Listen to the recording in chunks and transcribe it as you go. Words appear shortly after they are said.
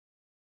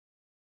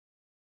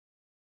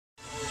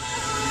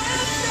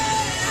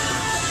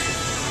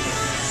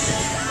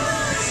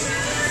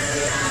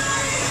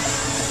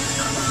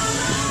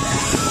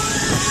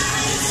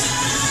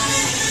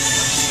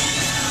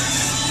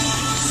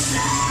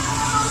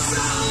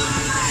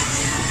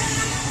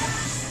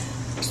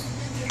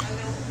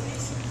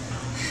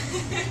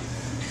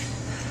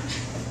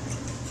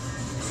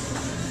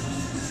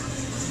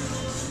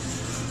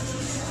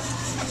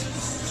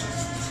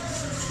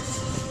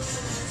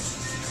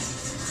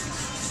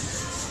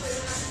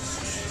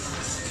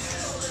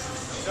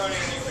Don't need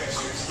any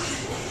pictures.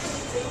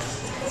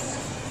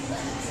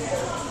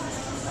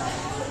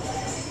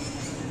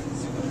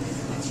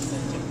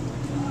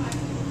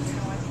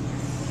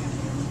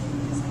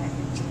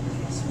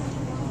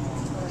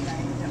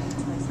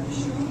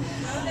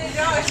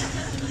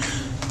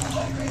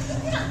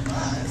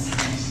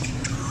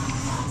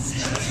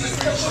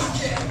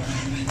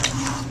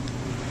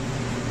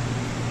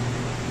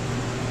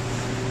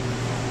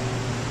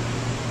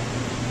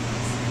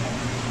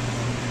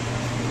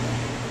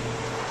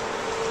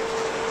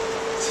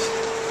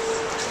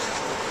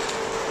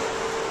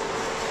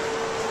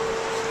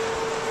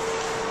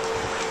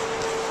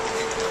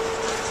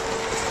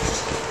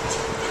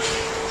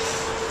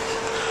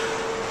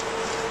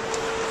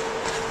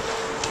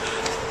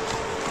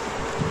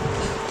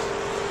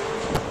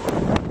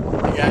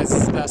 Hey guys,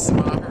 this is Dustin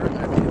Maher.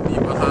 I'm in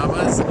the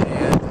Bahamas, and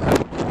I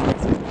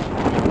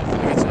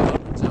get you a little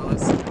bit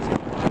jealous.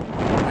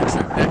 My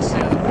trip next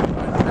year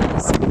on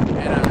cruise,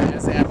 and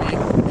as Abby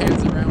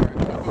pans around, we're at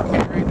Coco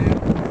Cay right now.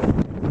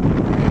 You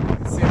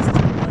can see it's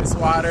nice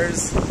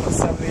waters. About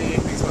 70, I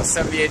think it's about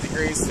 78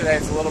 degrees today.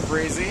 It's a little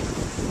breezy. You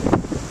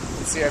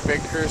can see our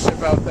big cruise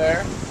ship out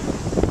there.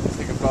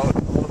 Take a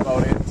little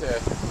boat in to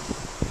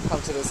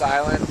come to this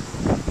island.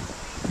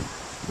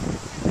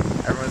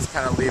 Everyone's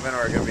kind of leaving.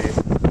 We're going to be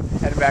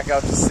heading back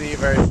out to sea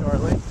very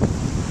shortly.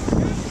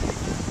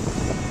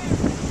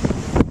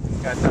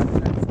 Got done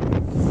with that.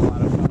 It's a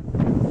lot of fun.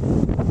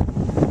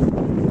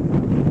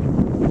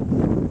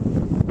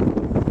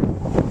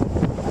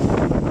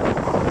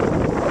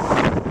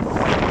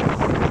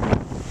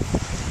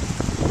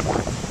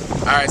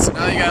 Alright, so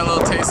now you got a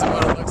little taste of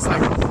what it looks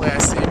like. Hopefully I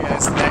see you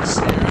guys next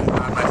year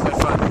on my Fit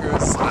Fun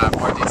cruise.